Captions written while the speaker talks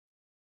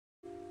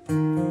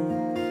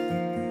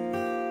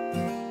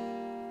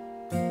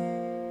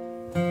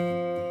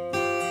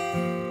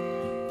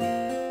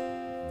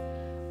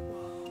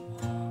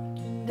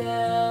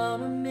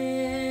Down a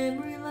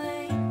memory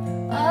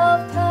lane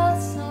of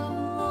paths of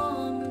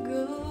long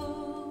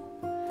ago,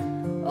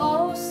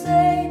 oh,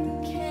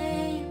 Satan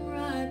came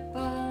right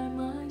by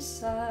my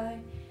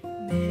side,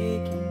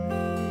 making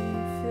me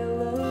feel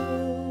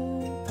low.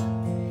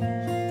 He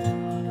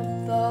brought up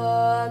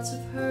thoughts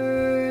of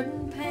hurt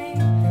and pain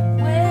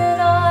when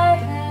I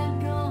had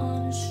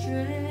gone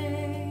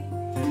astray.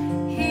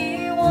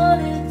 He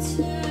wanted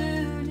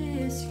to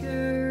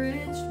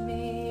discourage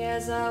me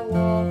as I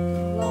walked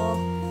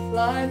along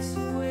life's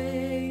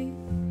way.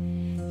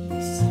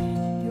 He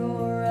said,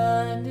 you're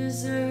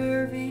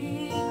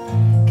undeserving,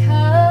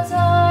 'cause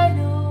I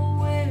know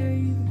where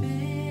you've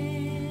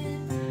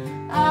been.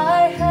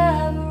 I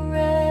have a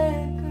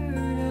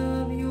record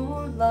of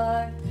your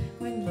life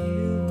when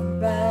you were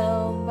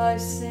bound by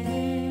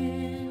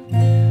sin.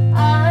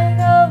 I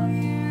know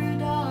your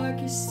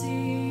darkest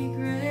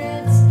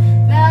secrets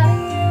that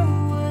you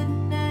would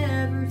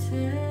never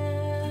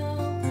tell.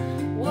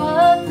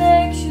 What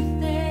makes you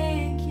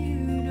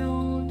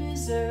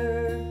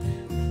deserve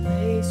a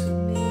place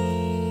with me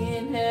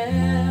in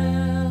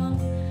hell?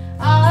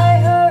 I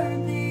heard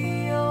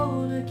the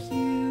old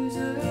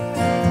accuser,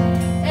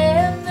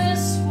 and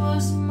this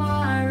was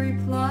my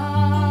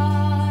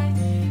reply.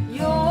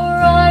 You're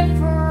right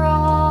for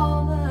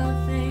all the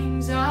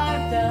things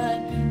I've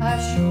done. I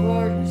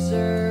sure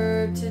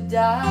deserve to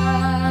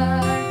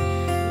die.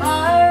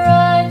 My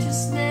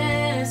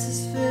righteousness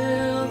is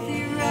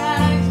filthy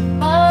rags.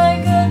 My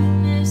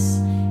goodness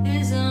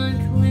is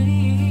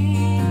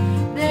unclean.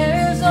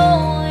 There's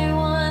only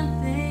one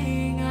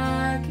thing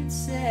I could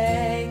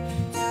say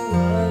to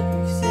what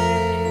you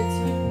said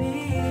to me.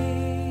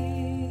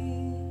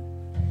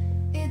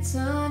 It's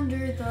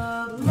under the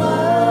blood.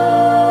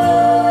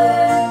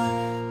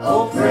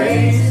 Oh,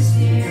 praise His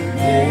dear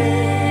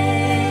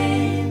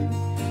name.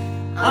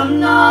 I'm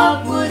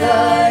not what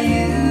I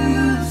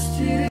used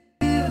to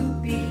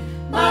be.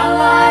 My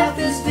life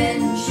has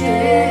been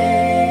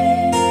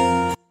changed,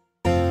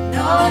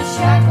 not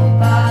shackled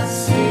by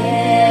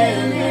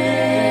sin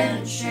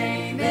and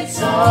shame.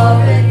 It's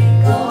already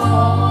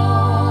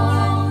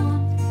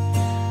gone.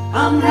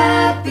 I'm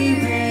happy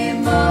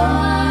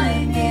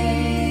reminding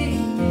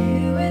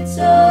you it's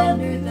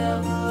under the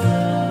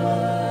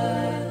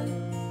blood.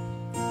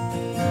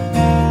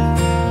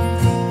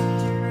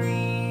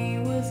 Degree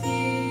was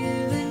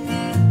given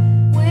me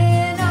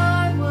when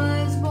I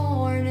was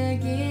born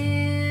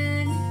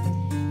again.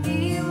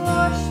 He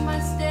washed my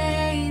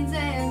stains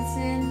and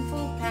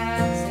sinful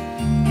past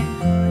and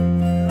put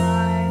new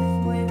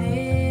life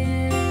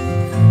within.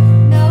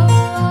 No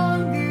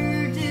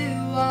longer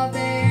do I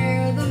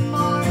bear the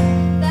mark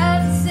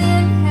that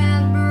sin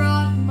had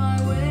brought my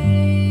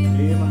way.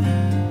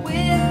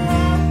 With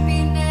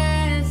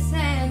happiness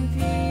and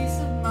peace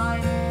of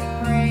mind,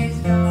 praise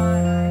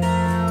God, I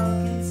now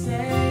can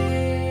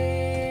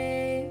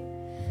say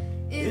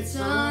it's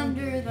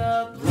under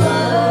the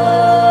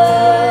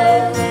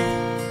blood.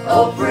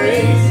 Oh,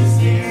 praise His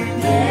dear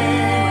name.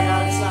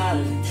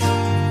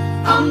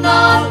 I'm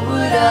not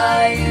what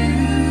I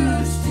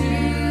used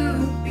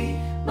to be.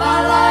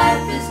 My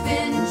life has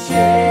been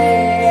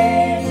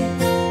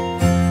changed,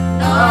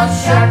 not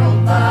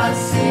shackled by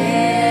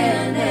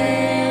sin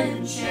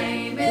and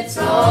shame. It's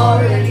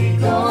already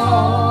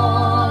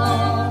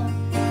gone.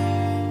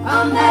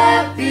 I'm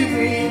happy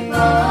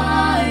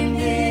reminding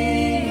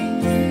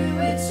you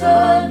it's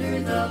under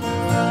the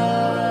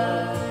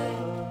blood.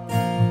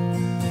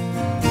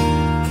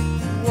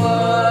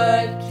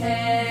 What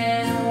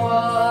can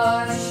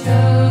wash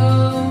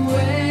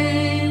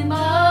away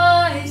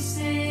my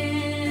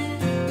sin?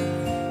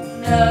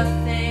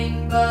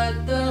 Nothing but